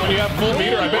guarantee you, when you have full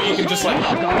meter, I bet you can just like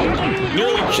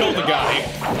nearly kill the guy.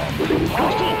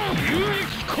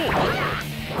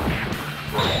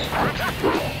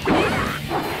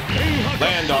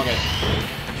 Land on it.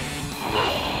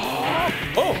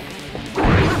 Oh!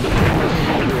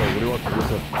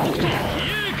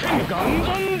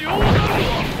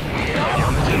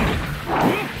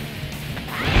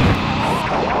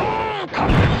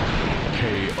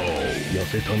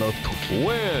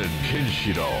 Win,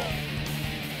 Kenshiro.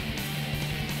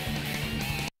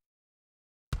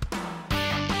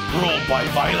 Ruled by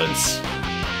violence.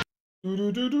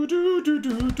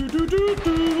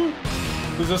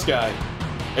 Who's this guy?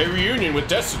 A reunion with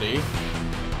Destiny.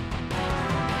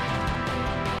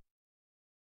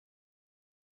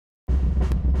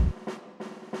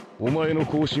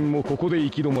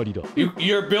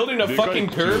 You're building a fucking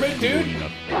pyramid, dude?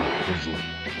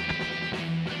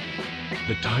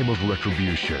 The time of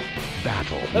retribution.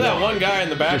 Battle. Look at that one guy in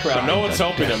the background. No one's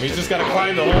helping him. He's just got to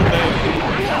climb the whole thing.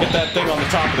 Get that thing on the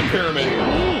top of the pyramid.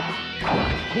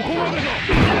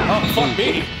 Oh, fuck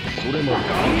me.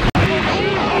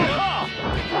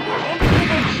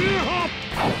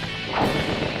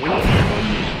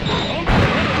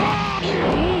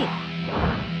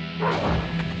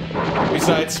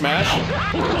 Besides Smash?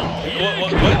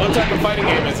 What type of fighting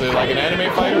game is it? Like an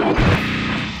anime fighter?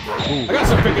 I gotta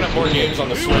start picking up more games on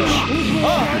the Switch.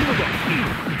 Oh!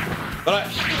 But I...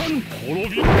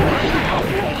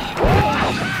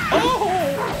 Oh!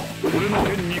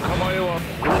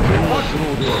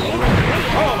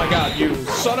 Oh my god, you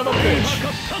son of a bitch!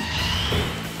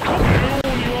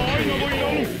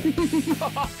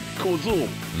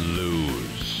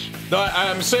 Lose. No,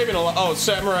 I'm saving a lot. Oh,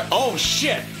 Samurai. Oh,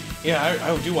 shit! Yeah,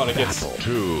 I do want to get...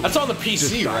 That's on the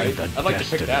PC, right? I'd like to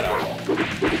pick that up.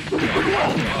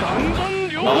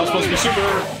 Oh, that's supposed to be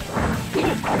super...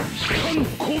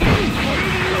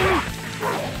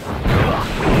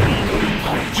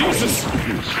 Jesus!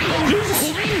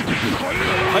 Jesus!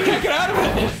 I can't get out of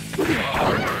it!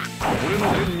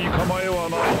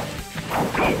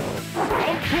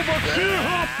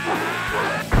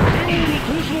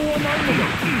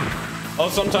 Oh,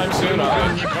 sometime soon,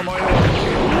 alright.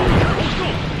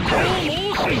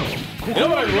 You know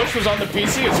what I wish was on the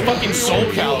PC? It's fucking Soul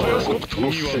Calibur.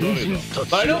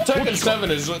 But I know Tekken 7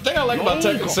 is... The thing I like about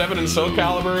Tekken 7 and Soul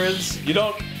Calibur is you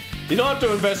don't have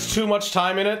to invest too much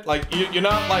time in it. Like, you're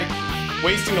not, like,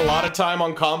 wasting a lot of time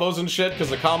on combos and shit, because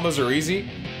the combos are easy.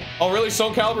 Oh, really?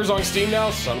 Soul Calibur's on Steam now?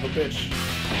 Son of a bitch.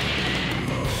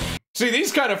 See,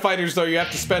 these kind of fighters, though, you have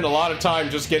to spend a lot of time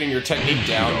just getting your technique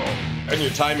down and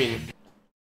your timing.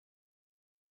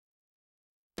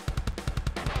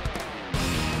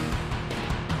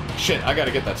 Shit, I gotta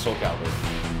get that Soul Calibur.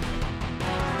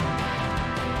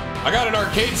 I got an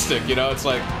arcade stick, you know, it's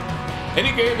like...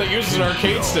 Any game that uses an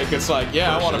arcade stick, it's like,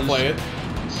 yeah, I want to play it.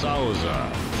 Sauza.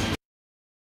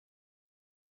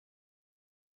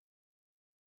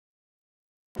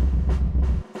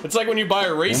 It's like when you buy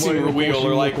a racing wheel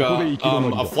or like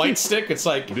a flight stick. It's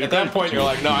like at that point you're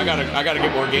like, no, I gotta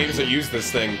get more games that use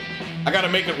this thing. I gotta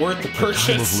make it worth the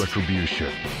purchase. Time of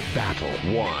retribution. Battle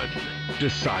 1.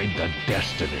 Decide the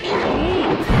destiny.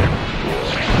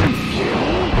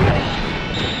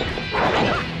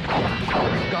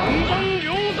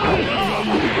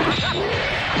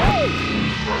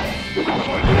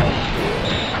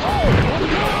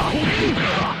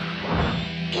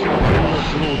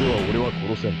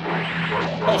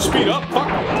 Oh, speed up! Fuck!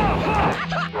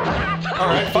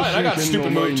 Alright, fine, I got a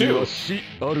stupid move too.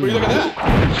 What do you look at that?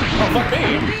 Oh, fuck me!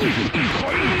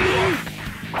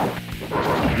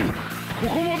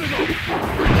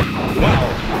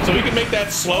 Wow, so he can make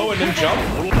that slow and then jump?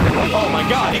 Oh my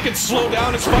god, he can slow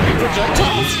down his fucking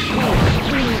projectiles?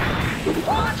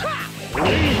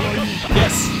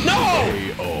 Yes! No!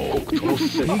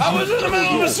 I was in the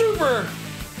middle of a super!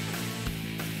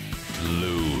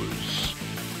 Lose.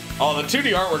 Oh, the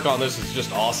 2D artwork on this is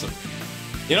just awesome.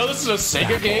 You know, this is a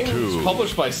Sega game. It's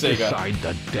published by Sega. Decide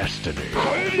the destiny.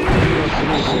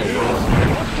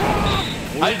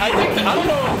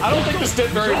 I don't think this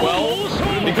did very well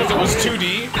because it was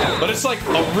 2D, but it's like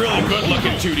a really good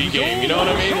looking 2D game. You know what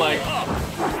I mean? Like,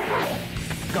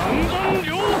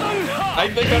 I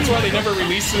think that's why they never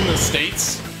released it in the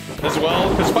States as well,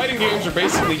 because fighting games are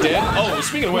basically dead. Oh,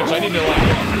 speaking of which, I need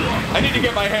to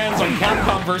get my hands on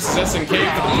Capcom vs. SNK for the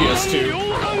PS2.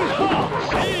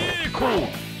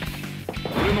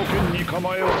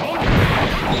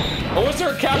 Or was there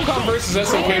a Capcom vs.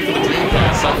 SNK for the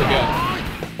Dreamcast? I forget.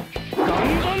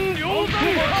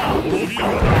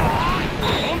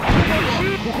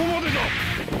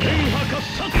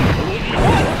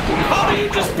 What? How do you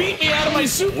just beat me out of my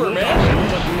super, man?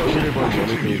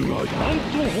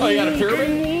 Oh, you got a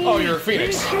pyramid? Oh, you're a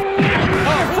phoenix. Oh,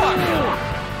 fuck!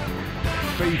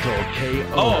 Fatal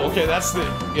KO. Oh, okay, that's the...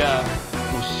 yeah.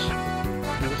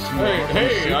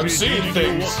 Hey, I'm seeing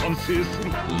things. Lose.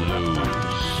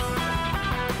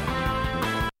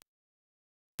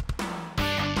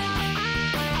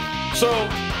 So,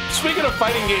 speaking of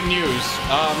fighting game news,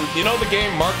 you know the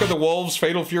game Mark of the Wolves,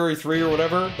 Fatal Fury 3 or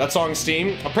whatever, that's on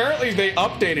Steam? Apparently they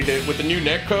updated it with the new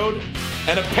netcode,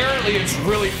 and apparently it's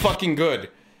really fucking good.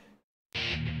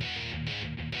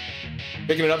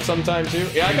 Picking it up sometime too?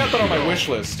 Yeah, I got that on my wish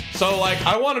list. So like,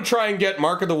 I want to try and get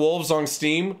Mark of the Wolves on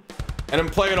Steam, and then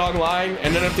play it online,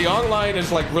 and then if the online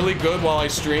is like really good while I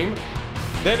stream,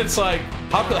 then it's like,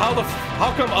 how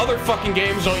come other fucking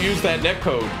games don't use that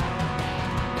netcode?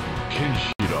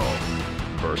 Kenshiro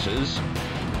versus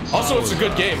Also, it's a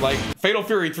good game. Like, Fatal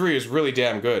Fury 3 is really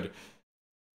damn good.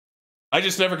 I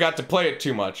just never got to play it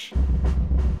too much.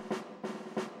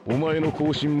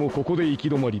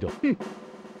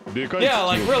 Yeah,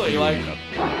 like, really, like...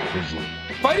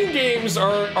 Fighting games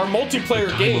are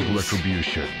multiplayer games.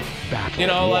 You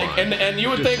know, like, and you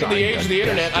would think in the age of the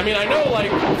internet, I mean, I know, like,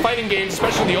 fighting games,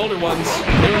 especially the older ones,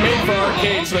 they were made for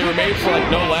arcades, so they were made for, like,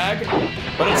 no lag.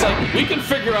 But it's like, we can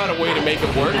figure out a way to make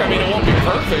it work. I mean, it won't be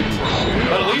perfect,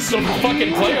 but at least it'll be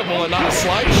fucking playable and not a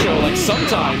slideshow, like,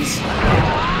 sometimes.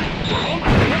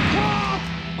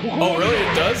 Oh, really?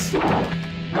 It does?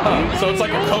 Huh, so it's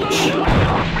like a coach.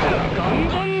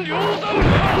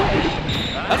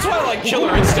 That's why I like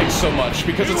Killer Instinct so much,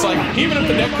 because it's like, even if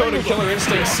the netcode in Killer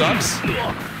Instinct sucks,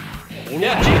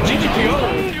 yeah, GGPO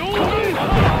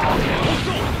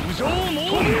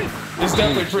is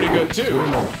definitely pretty good too.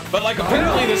 But like,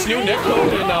 apparently this new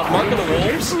netcode in Mark of the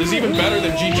Wolves is even better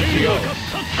than GGPO.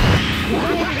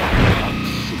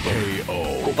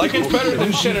 Like, it's better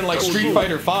than shit in like Street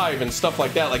Fighter 5 and stuff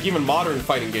like that, like even modern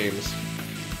fighting games.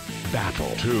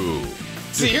 Battle 2.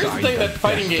 See, here's the thing that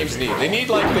fighting games need. They need,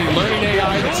 like, the learning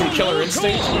AI that's in Killer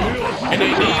Instinct, and they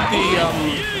need the,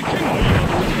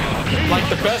 like,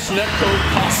 the best netcode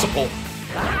possible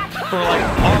for, like,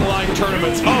 online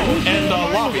tournaments. Oh, and,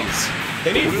 lobbies.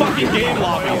 They need fucking game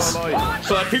lobbies so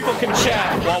that people can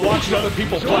chat while watching other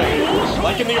people play.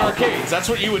 Like in the arcades, that's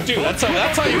what you would do. That's how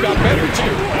you got better,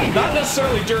 too. Not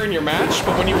necessarily during your match,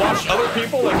 but when you watched other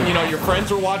people, and, you know, your friends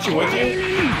were watching with you,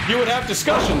 you would have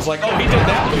discussions like, oh, he did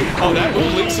that move. Oh, that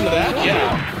move links into that?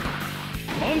 Yeah.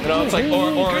 You know, it's like,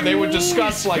 or they would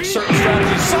discuss, like, certain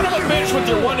strategies. Son of a bitch with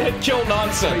your one-hit kill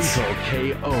nonsense.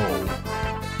 KO.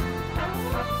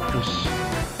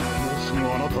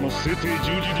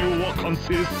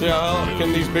 Yeah,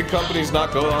 can these big companies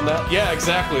not go on that? Yeah,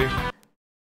 exactly.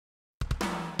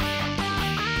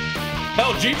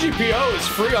 Hell, GGPO is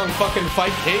free on fucking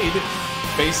Fightcade,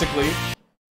 basically.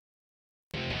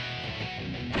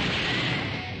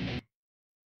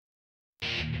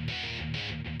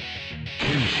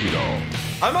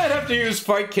 I might have to use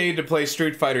Fightcade to play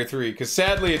Street Fighter 3, because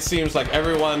sadly it seems like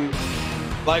everyone...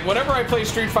 Like, whenever I play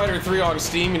Street Fighter 3 on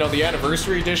Steam, you know, the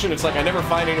Anniversary Edition, it's like I never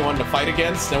find anyone to fight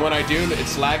against, and when I do,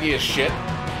 it's laggy as shit.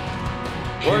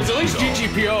 Whereas at least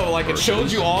GGPO, like, it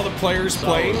shows you all the players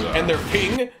playing, and their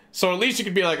ping, so at least you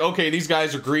could be like, okay, these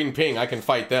guys are green ping, I can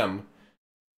fight them.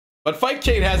 But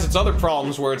Fightcade has its other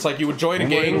problems where it's like you would join a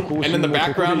game and then the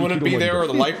background wouldn't be there or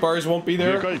the light bars won't be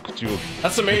there.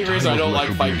 That's the main reason I don't like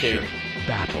Fightcade.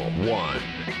 Battle 1.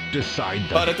 Decide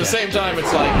the but at the same time,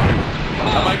 it's like,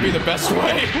 that might be the best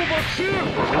way.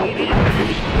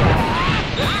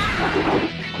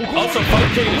 Also,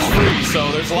 Fightcade is free,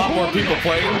 so there's a lot more people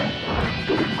playing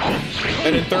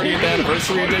than in 30th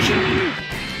Anniversary Edition.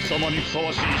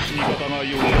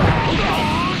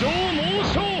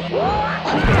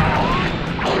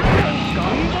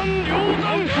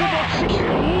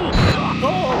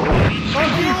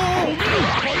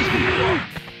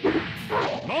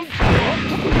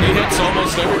 He hits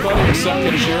almost everybody except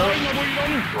Kenshiro.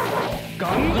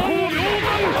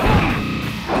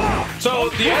 So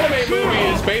the anime movie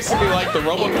is basically like the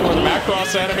Robocop or the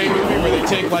Macross anime movie where they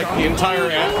take like the entire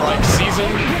like season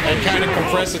and kind of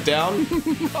compress it down.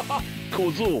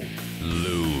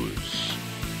 Lose.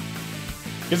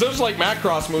 Because there's like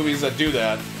Macross movies that do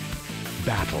that.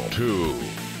 Battle 2.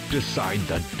 Decide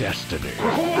the destiny.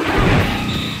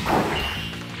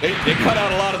 They cut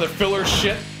out a lot of the filler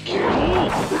shit. You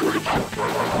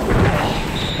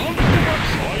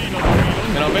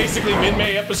know, basically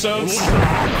mid-May episodes.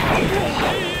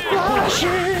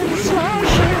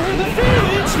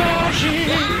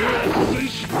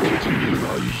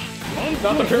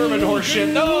 Not the pyramid horse shit.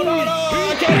 No, no, no!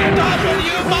 I can't even dodge with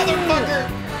you, motherfucker!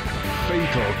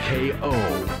 Fatal KO.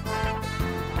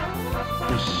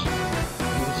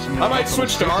 I might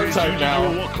switch to R-Type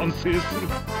now.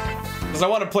 Because I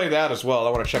want to play that as well. I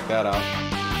want to check that out.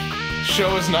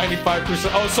 Show is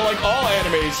 95%. Oh, so like all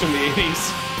animes from the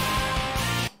 80s.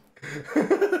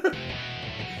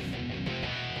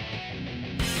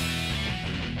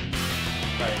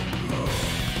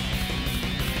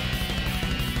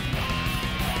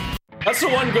 That's the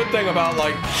one good thing about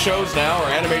like shows now or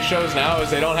anime shows now is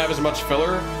they don't have as much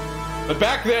filler. But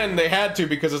back then they had to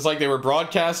because it's like they were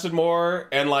broadcasted more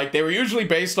and like they were usually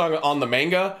based on the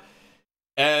manga.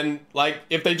 And like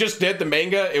if they just did the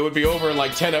manga, it would be over in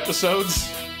like 10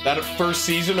 episodes, that first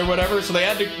season or whatever. So they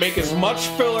had to make as much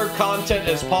filler content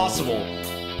as possible.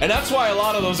 And that's why a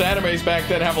lot of those animes back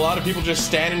then have a lot of people just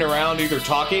standing around either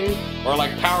talking or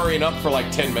like powering up for like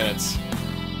 10 minutes.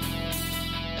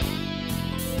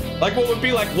 Like what would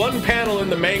be like one panel in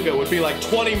the manga would be like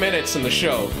 20 minutes in the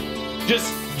show.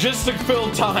 Just to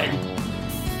fill time.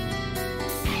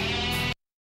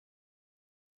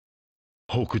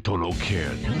 Hokuto no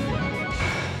Ken.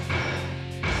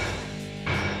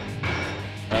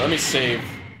 Let me save.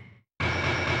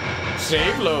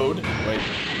 Save load. Wait.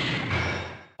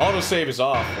 Autosave is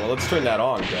off. Well, let's turn that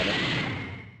on, damn it.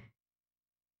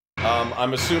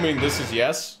 I'm assuming this is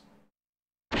yes.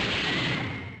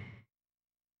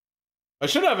 I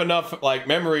should have enough, like,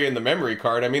 memory in the memory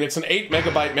card. I mean, it's an 8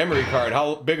 megabyte memory card.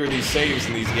 How big are these saves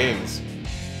in these games?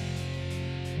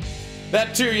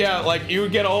 That too, yeah, like, you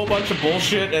would get a whole bunch of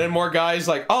bullshit, and then more guys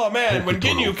like, oh man, when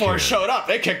Ginyu Force showed up,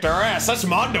 they kicked our ass. That's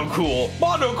Mondo cool.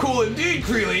 Mondo cool indeed,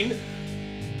 Krillin.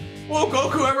 Will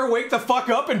Goku ever wake the fuck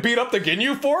up and beat up the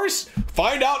Ginyu Force?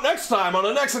 Find out next time on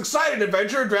the next exciting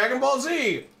adventure of Dragon Ball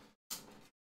Z.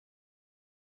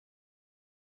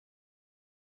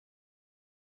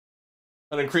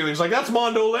 And then Krillin's like, that's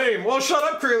Mondo lame. Well, shut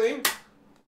up, Krillin.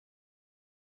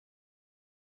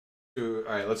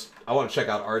 Alright, I want to check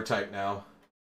out R-Type now.